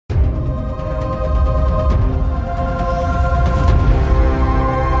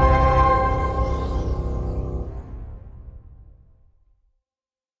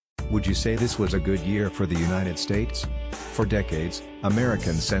you say this was a good year for the United States? For decades,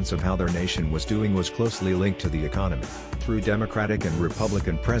 Americans' sense of how their nation was doing was closely linked to the economy. Through Democratic and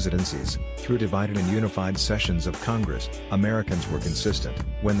Republican presidencies, through divided and unified sessions of Congress, Americans were consistent.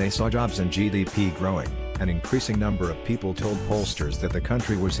 When they saw jobs and GDP growing, an increasing number of people told pollsters that the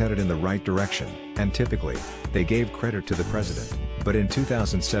country was headed in the right direction, and typically, they gave credit to the president. But in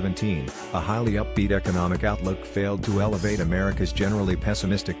 2017, a highly upbeat economic outlook failed to elevate America's generally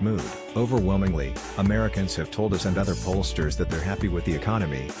pessimistic mood. Overwhelmingly, Americans have told us and other pollsters that they're happy with the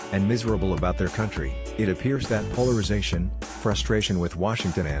economy, and miserable about their country. It appears that polarization, frustration with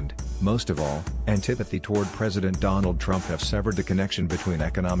Washington and, most of all, antipathy toward President Donald Trump have severed the connection between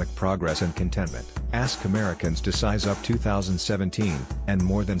economic progress and contentment. Ask Americans to size up 2017, and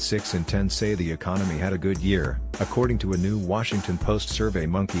more than 6 in 10 say the economy had a good year, according to a new Washington Post survey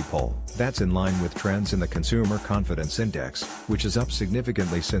monkey poll. That's in line with trends in the Consumer Confidence Index, which is up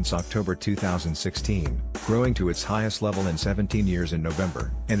significantly since October 2016, growing to its highest level in 17 years in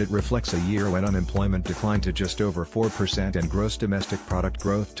November. And it reflects a year when unemployment declined to just over 4% and gross domestic product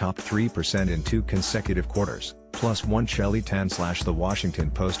growth topped 3% in 2 consecutive quarters. Plus one Shelley Tan/The Washington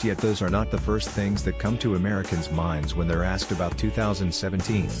Post. Yet those are not the first things that come to Americans' minds when they're asked about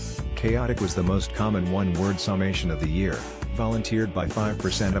 2017. Chaotic was the most common one-word summation of the year, volunteered by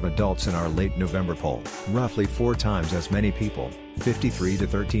 5% of adults in our late November poll. Roughly 4 times as many people, 53 to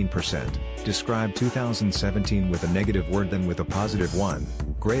 13%, described 2017 with a negative word than with a positive one.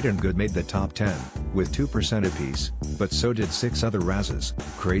 Great and good made the top 10, with 2% apiece, but so did 6 other RASes: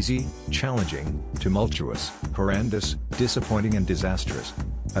 crazy, challenging, tumultuous, horrendous, disappointing and disastrous.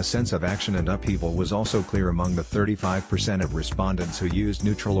 A sense of action and upheaval was also clear among the 35% of respondents who used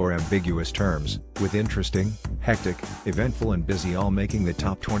neutral or ambiguous terms, with interesting, hectic, eventful and busy all making the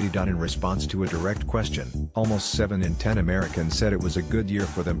top 20. In response to a direct question, almost 7 in 10 Americans said it was a good year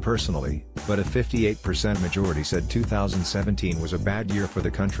for them personally, but a 58% majority said 2017 was a bad year for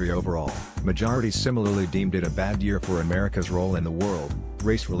the country overall. Majorities similarly deemed it a bad year for America's role in the world,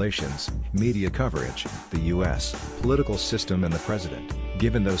 race relations, media coverage, the U.S. political system and the president.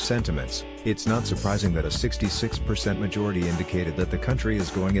 Given those sentiments, it's not surprising that a 66% majority indicated that the country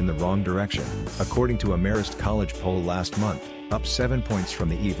is going in the wrong direction, according to a Marist College poll last month, up 7 points from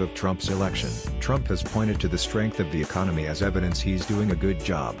the eve of Trump's election. Trump has pointed to the strength of the economy as evidence he's doing a good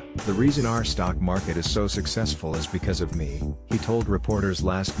job. "The reason our stock market is so successful is because of me," he told reporters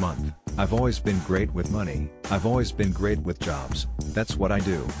last month. "I've always been great with money, I've always been great with jobs. That's what I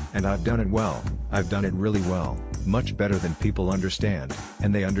do, and I've done it well. I've done it really well, much better than people understand,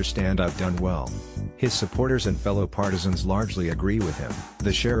 and they understand I've done well." His supporters and fellow partisans largely agree with him.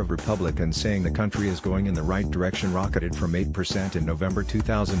 The share of Republicans saying the country is going in the right direction rocketed from 8% in November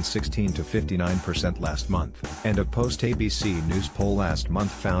 2016 to 59% last month. And a post-ABC News poll last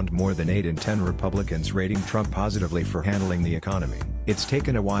month found more than 8 in 10 Republicans rating Trump positively for handling the economy. "It's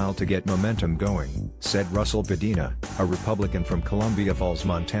taken a while to get momentum going," said Russell Bedina, a Republican from Columbia Falls,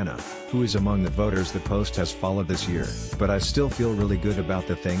 Montana, who is among the voters the Post has followed this year. "But I still feel really good about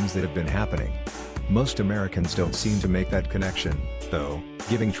the things that have been happening." Most Americans don't seem to make that connection, though,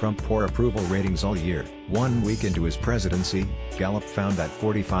 giving Trump poor approval ratings all year. 1 week into his presidency, Gallup found that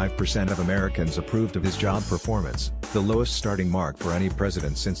 45% of Americans approved of his job performance, the lowest starting mark for any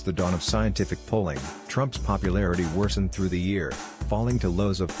president since the dawn of scientific polling. Trump's popularity worsened through the year, falling to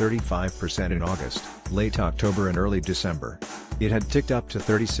lows of 35% in August, late October and early December. It had ticked up to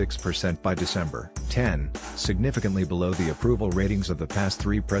 36% by December 10, significantly below the approval ratings of the past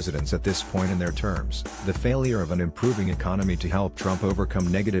 3 presidents at this point in their terms. The failure of an improving economy to help Trump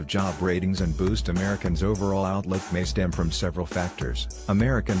overcome negative job ratings and boost Americans' overall outlook may stem from several factors.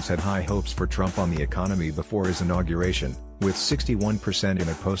 Americans had high hopes for Trump on the economy before his inauguration, with 61% in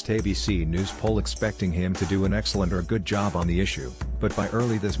a post-ABC News poll expecting him to do an excellent or good job on the issue. But by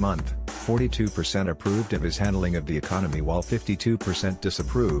early this month, 42% approved of his handling of the economy while 52%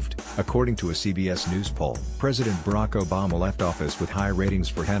 disapproved, according to a CBS News poll. President Barack Obama left office with high ratings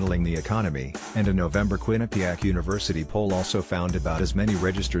for handling the economy, and a November Quinnipiac University poll also found about as many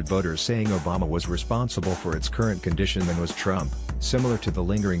registered voters saying Obama was responsible for its current condition than was Trump, similar to the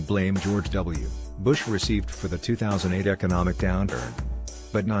lingering blame George W. Bush received for the 2008 economic downturn.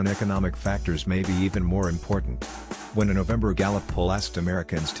 But non-economic factors may be even more important. When a November Gallup poll asked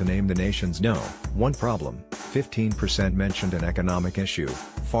Americans to name the nation's #1 problem, 15% mentioned an economic issue,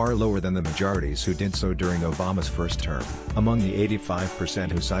 far lower than the majorities who did so during Obama's first term. Among the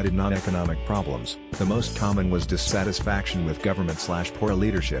 85% who cited non-economic problems, the most common was dissatisfaction with government/poor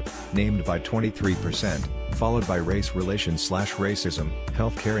leadership, named by 23%, followed by race relations/racism,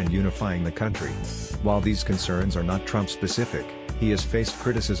 healthcare and unifying the country. While these concerns are not Trump-specific, he has faced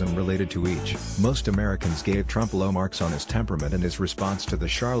criticism related to each. Most Americans gave Trump low marks on his temperament and his response to the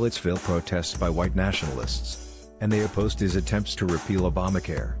Charlottesville protests by white nationalists, and they opposed his attempts to repeal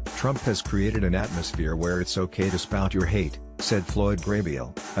Obamacare. Trump has created an atmosphere where it's okay to spout your hate, said Floyd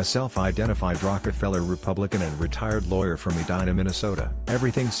Graybeal, a self-identified Rockefeller Republican and retired lawyer from Edina, Minnesota.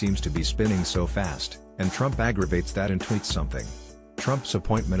 Everything seems to be spinning so fast, and Trump aggravates that and tweets something. Trump's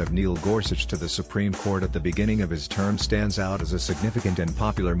appointment of Neil Gorsuch to the Supreme Court at the beginning of his term stands out as a significant and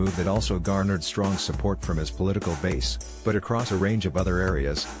popular move that also garnered strong support from his political base, but across a range of other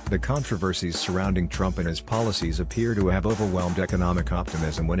areas, the controversies surrounding Trump and his policies appear to have overwhelmed economic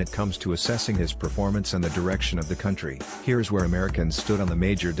optimism when it comes to assessing his performance and the direction of the country. Here's where Americans stood on the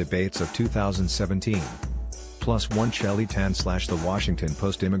major debates of 2017. Plus one Shelley Tan / The Washington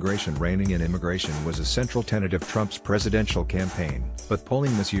Post Immigration Reining in immigration was a central tenet of Trump's presidential campaign. But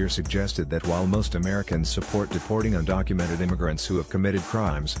polling this year suggested that while most Americans support deporting undocumented immigrants who have committed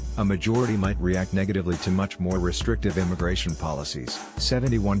crimes, a majority might react negatively to much more restrictive immigration policies.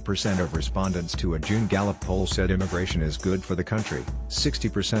 71% of respondents to a June Gallup poll said immigration is good for the country.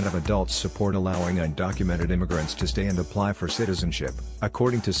 60% of adults support allowing undocumented immigrants to stay and apply for citizenship,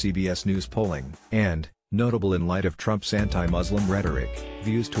 according to CBS News polling. And, notable in light of Trump's anti-Muslim rhetoric,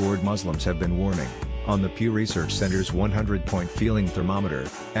 views toward Muslims have been warming. On the Pew Research Center's 100-point feeling thermometer,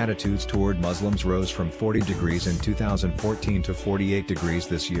 attitudes toward Muslims rose from 40 degrees in 2014 to 48 degrees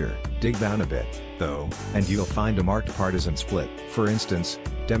this year. Dig down a bit, though, and you'll find a marked partisan split. For instance,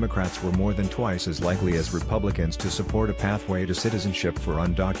 Democrats were more than twice as likely as Republicans to support a pathway to citizenship for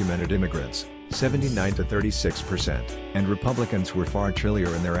undocumented immigrants, 79 to 36%, and Republicans were far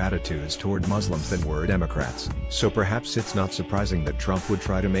chillier in their attitudes toward Muslims than were Democrats. So perhaps it's not surprising that Trump would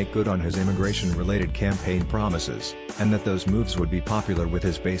try to make good on his immigration-related campaign promises, and that those moves would be popular with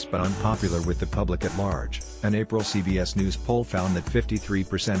his base but unpopular with the public at large. An April CBS News poll found that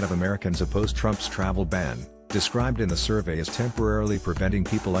 53% of Americans oppose Trump's travel ban, described in the survey as temporarily preventing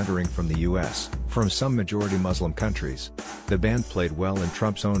people entering from the U.S. from some majority Muslim countries. The ban played well in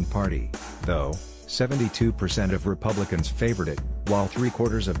Trump's own party, though. 72% of Republicans favored it, while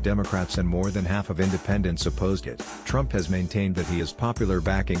 3/4 of Democrats and more than half of independents opposed it. Trump has maintained that he is popular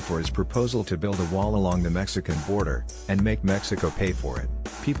backing for his proposal to build a wall along the Mexican border, and make Mexico pay for it.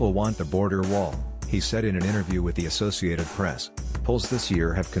 "People want the border wall," he said in an interview with the Associated Press. Polls this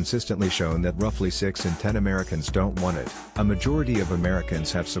year have consistently shown that roughly 6 in 10 Americans don't want it. A majority of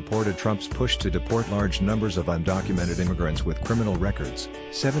Americans have supported Trump's push to deport large numbers of undocumented immigrants with criminal records,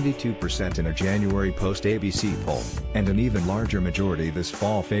 72% in a January Post-ABC poll, and an even larger majority this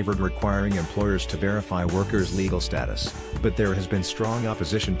fall favored requiring employers to verify workers' legal status. But there has been strong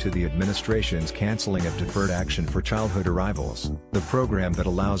opposition to the administration's canceling of deferred action for childhood arrivals, the program that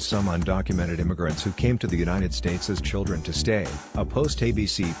allows some undocumented immigrants who came to the United States as children to stay. A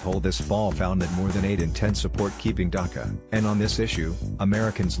post-ABC poll this fall found that more than 8 in 10 support keeping DACA. And on this issue,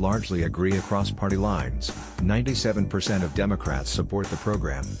 Americans largely agree across party lines. 97% of Democrats support the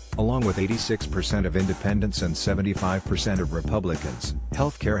program, along with 86% of independents and 75% of Republicans.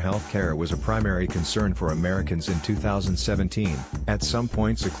 Healthcare was a primary concern for Americans in 2017, at some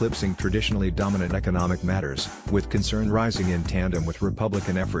points eclipsing traditionally dominant economic matters, with concern rising in tandem with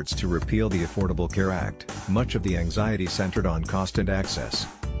Republican efforts to repeal the Affordable Care Act. Much of the anxiety centered on cost and access.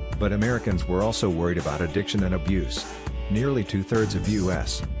 But Americans were also worried about addiction and abuse. Nearly 2/3 of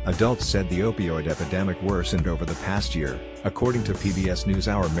U.S. adults said the opioid epidemic worsened over the past year, according to PBS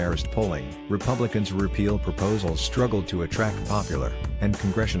NewsHour Marist polling. Republicans' repeal proposals struggled to attract popular and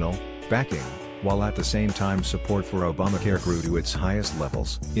congressional backing, while at the same time support for Obamacare grew to its highest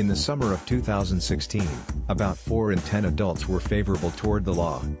levels. In the summer of 2016, about 4 in 10 adults were favorable toward the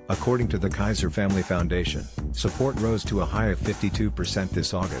law, according to the Kaiser Family Foundation. Support rose to a high of 52%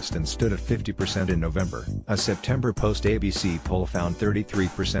 this August and stood at 50% in November. A September Post-ABC poll found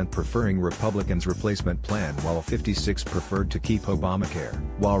 33% preferring Republicans' replacement plan while 56% preferred to keep Obamacare.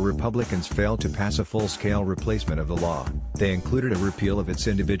 While Republicans failed to pass a full-scale replacement of the law, they included a repeal of its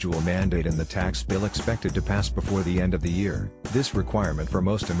individual mandate in the tax bill expected to pass before the end of the year. This requirement for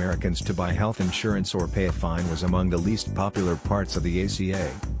most Americans to buy health insurance or pay a fine was among the least popular parts of the ACA.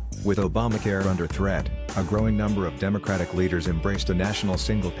 With Obamacare under threat, a growing number of Democratic leaders embraced a national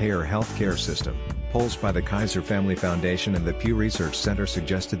single-payer health care system. Polls by the Kaiser Family Foundation and the Pew Research Center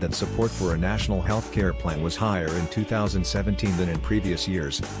suggested that support for a national health care plan was higher in 2017 than in previous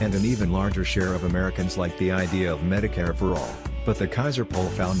years, and an even larger share of Americans liked the idea of Medicare for all. But the Kaiser poll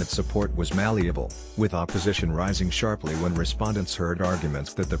found that support was malleable, with opposition rising sharply when respondents heard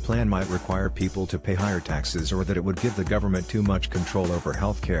arguments that the plan might require people to pay higher taxes or that it would give the government too much control over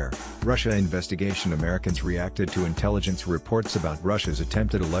health care. Russia investigation. Americans reacted to intelligence reports about Russia's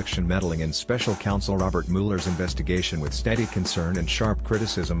attempted election meddling in Special Counsel Robert Mueller's investigation with steady concern and sharp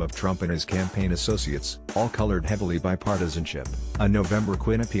criticism of Trump and his campaign associates, all colored heavily by partisanship. A November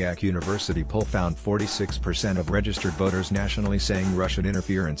Quinnipiac University poll found 46% of registered voters nationally saying Russian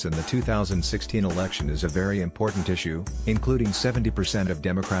interference in the 2016 election is a very important issue, including 70% of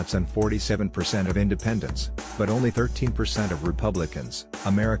Democrats and 47% of independents, but only 13% of Republicans.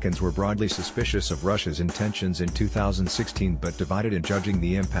 Americans were broadly suspicious of Russia's intentions in 2016 but divided in judging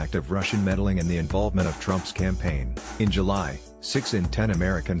the impact of Russian meddling and the involvement of Trump's campaign. In July, 6 in 10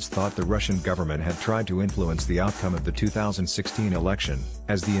 Americans thought the Russian government had tried to influence the outcome of the 2016 election,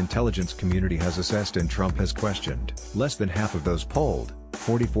 as the intelligence community has assessed and Trump has questioned. Less than half of those polled,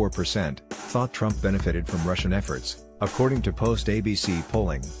 44%, thought Trump benefited from Russian efforts. According to post-ABC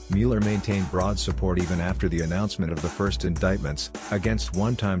polling, Mueller maintained broad support even after the announcement of the first indictments, against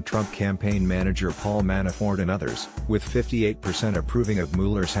one-time Trump campaign manager Paul Manafort and others, with 58% approving of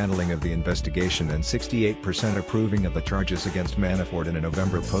Mueller's handling of the investigation and 68% approving of the charges against Manafort in a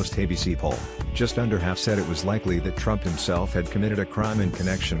November post-ABC poll. Just under half said it was likely that Trump himself had committed a crime in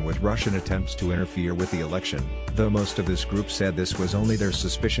connection with Russian attempts to interfere with the election, though most of this group said this was only their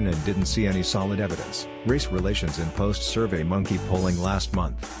suspicion and didn't see any solid evidence. Race relations. In post-SurveyMonkey polling last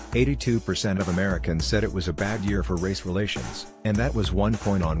month, 82% of Americans said it was a bad year for race relations, and that was one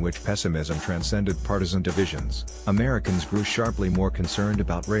point on which pessimism transcended partisan divisions. Americans grew sharply more concerned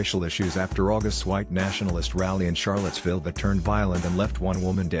about racial issues after August's white nationalist rally in Charlottesville that turned violent and left one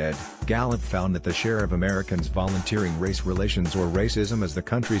woman dead. Gallup found that the share of Americans volunteering race relations or racism as the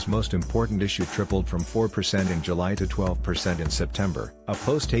country's most important issue tripled from 4% in July to 12% in September. A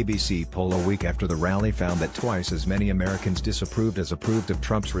post-ABC poll a week after the rally found that twice as many Americans disapproved as approved of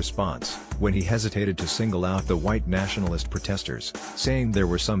Trump's response, when he hesitated to single out the white nationalist protesters, saying there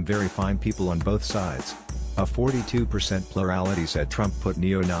were some very fine people on both sides. A 42% plurality said Trump put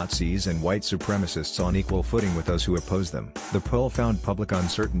neo-Nazis and white supremacists on equal footing with those who oppose them. The poll found public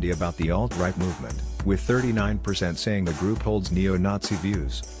uncertainty about the alt-right movement, with 39% saying the group holds neo-Nazi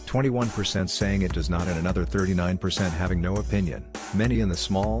views, 21% saying it does not and another 39% having no opinion. Many in the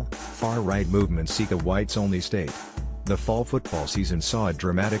small, far-right movement seek a whites-only state. The fall football season saw a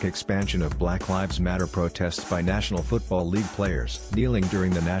dramatic expansion of Black Lives Matter protests by National Football League players. Kneeling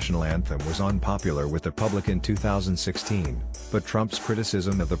during the national anthem was unpopular with the public in 2016, but Trump's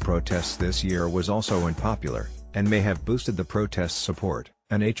criticism of the protests this year was also unpopular, and may have boosted the protest support.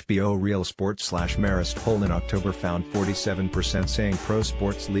 An HBO Real Sports/Marist poll in October found 47% saying pro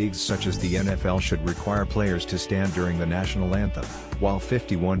sports leagues such as the NFL should require players to stand during the national anthem, while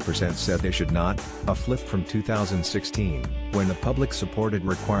 51% said they should not, a flip from 2016, when the public supported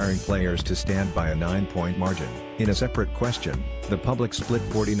requiring players to stand by a 9-point margin. In a separate question, the public split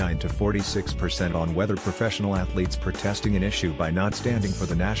 49 to 46% on whether professional athletes protesting an issue by not standing for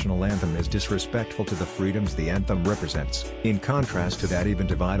the national anthem is disrespectful to the freedoms the anthem represents. In contrast to that even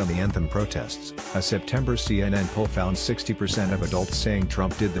divide on the anthem protests, a September CNN poll found 60% of adults saying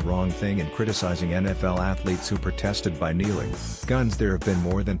Trump did the wrong thing in criticizing NFL athletes who protested by kneeling. Guns. There have been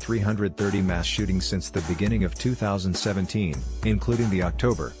more than 330 mass shootings since the beginning of 2017, including the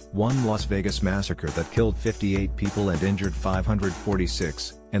October 1 Las Vegas massacre that killed 58 people and injured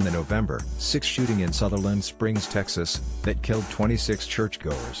 546, and the November 6 shooting in Sutherland Springs, Texas, that killed 26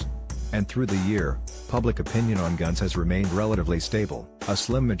 churchgoers. And through the year, public opinion on guns has remained relatively stable. A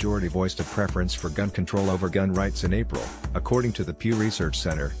slim majority voiced a preference for gun control over gun rights in April, according to the Pew Research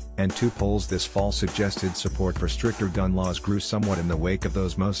Center, and 2 polls this fall suggested support for stricter gun laws grew somewhat in the wake of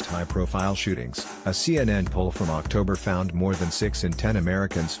those most high-profile shootings. A CNN poll from October found more than 6 in 10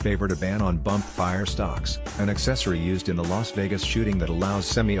 Americans favored a ban on bump fire stocks, an accessory used in the Las Vegas shooting that allows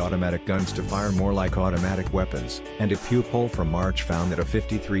semi-automatic guns to fire more like automatic weapons, and a Pew poll from March found that a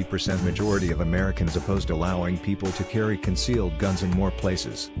 53% majority of Americans opposed allowing people to carry concealed guns in more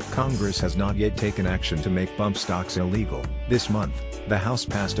workplaces. Congress has not yet taken action to make bump stocks illegal. This month, the House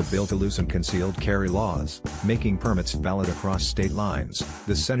passed a bill to loosen concealed carry laws, making permits valid across state lines.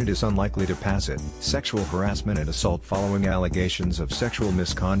 The Senate is unlikely to pass it. Sexual harassment and assault following allegations of sexual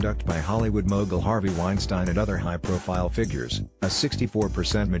misconduct by Hollywood mogul Harvey Weinstein and other high-profile figures. A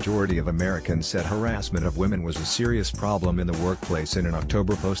 64% majority of Americans said harassment of women was a serious problem in the workplace in an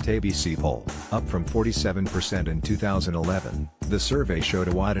October post-ABC poll, up from 47% in 2011. The survey showed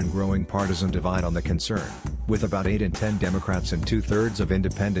a wide and growing partisan divide on the concern, with about 8 in 10 Democrats and 2/3 of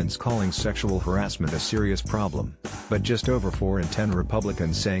independents calling sexual harassment a serious problem, but just over 4 in 10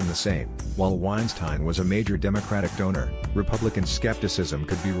 Republicans saying the same. While Weinstein was a major Democratic donor, Republican skepticism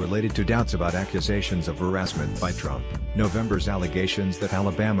could be related to doubts about accusations of harassment by Trump. November's allegations that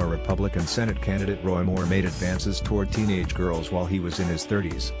Alabama Republican Senate candidate Roy Moore made advances toward teenage girls while he was in his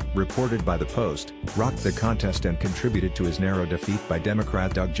 30s, reported by The Post, rocked the contest and contributed to his narrow defeat by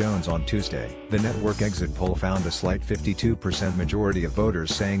Democrat Doug Jones on Tuesday. The network exit poll found a slight 52% majority of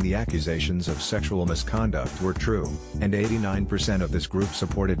voters saying the accusations of sexual misconduct were true, and 89% of this group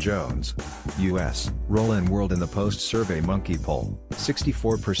supported Jones. U.S. Roll-in World in the Post Survey Monkey Poll,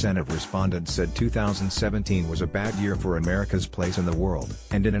 64% of respondents said 2017 was a bad year for America's place in the world.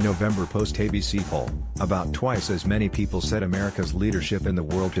 And in a November post-ABC poll, about twice as many people said America's leadership in the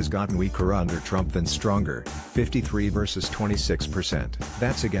world has gotten weaker under Trump than stronger, 53 versus 26%.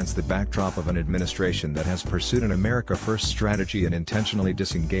 That's against the backdrop of an administration that has pursued an America First strategy and intentionally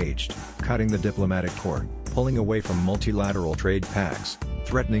disengaged, cutting the diplomatic cord, pulling away from multilateral trade pacts,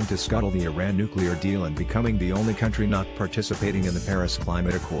 threatening to scuttle the Iran nuclear deal and becoming the only country not participating in the Paris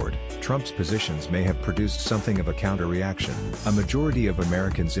Climate Accord. Trump's positions may have produced something of a counter-reaction. A majority of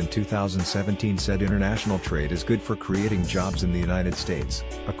Americans in 2017 said international trade is good for creating jobs in the United States,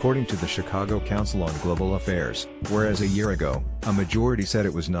 according to the Chicago Council on Global Affairs, whereas a year ago, a majority said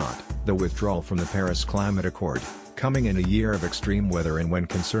it was not. The withdrawal from the Paris Climate Accord, coming in a year of extreme weather and when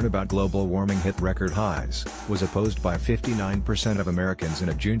concern about global warming hit record highs, was opposed by 59% of Americans in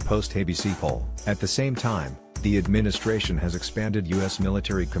a June post-ABC poll. At the same time, the administration has expanded U.S.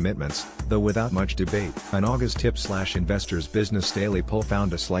 military commitments, though without much debate. An August Tip/Investors Business Daily poll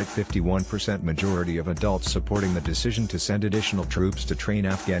found a slight 51% majority of adults supporting the decision to send additional troops to train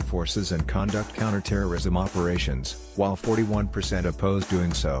Afghan forces and conduct counterterrorism operations, while 41% opposed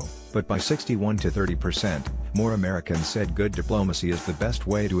doing so. But by 61 to 30%, more Americans said good diplomacy is the best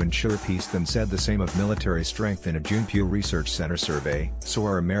way to ensure peace than said the same of military strength in a June Pew Research Center survey. So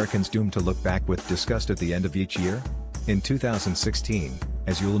are Americans doomed to look back with disgust at the end of each year? In 2016,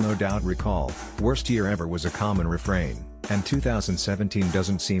 as you'll no doubt recall, worst year ever was a common refrain, and 2017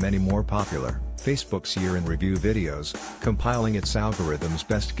 doesn't seem any more popular. Facebook's Year in Review videos, compiling its algorithm's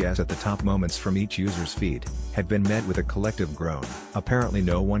best guess at the top moments from each user's feed, had been met with a collective groan. Apparently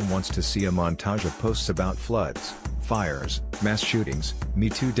no one wants to see a montage of posts about floods, fires, mass shootings, Me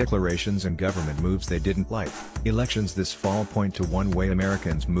Too declarations and government moves they didn't like. Elections this fall point to one way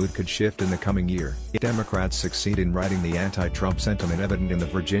Americans' mood could shift in the coming year. If Democrats succeed in writing the anti-Trump sentiment evident in the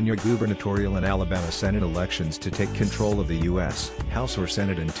Virginia gubernatorial and Alabama Senate elections to take control of the U.S. House or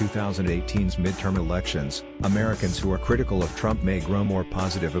Senate in 2018's midterm elections, Americans who are critical of Trump may grow more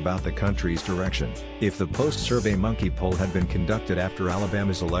positive about the country's direction. If the post-survey monkey poll had been conducted after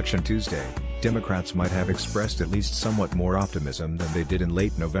Alabama's election Tuesday, Democrats might have expressed at least somewhat more optimism than they did in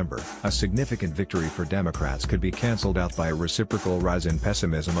late November. A significant victory for Democrats could be canceled out by a reciprocal rise in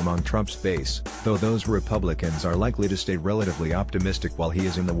pessimism among Trump's base, though those Republicans are likely to stay relatively optimistic while he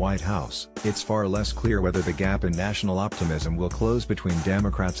is in the White House. It's far less clear whether the gap in national optimism will close between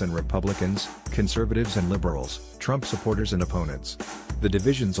Democrats and Republicans, conservatives and liberals, Trump supporters and opponents. The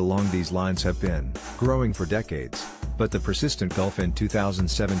divisions along these lines have been growing for decades, but the persistent gulf in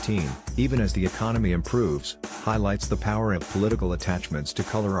 2017, even as the economy improves, highlights the power of political attachments to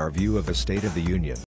color our view of the State of the Union.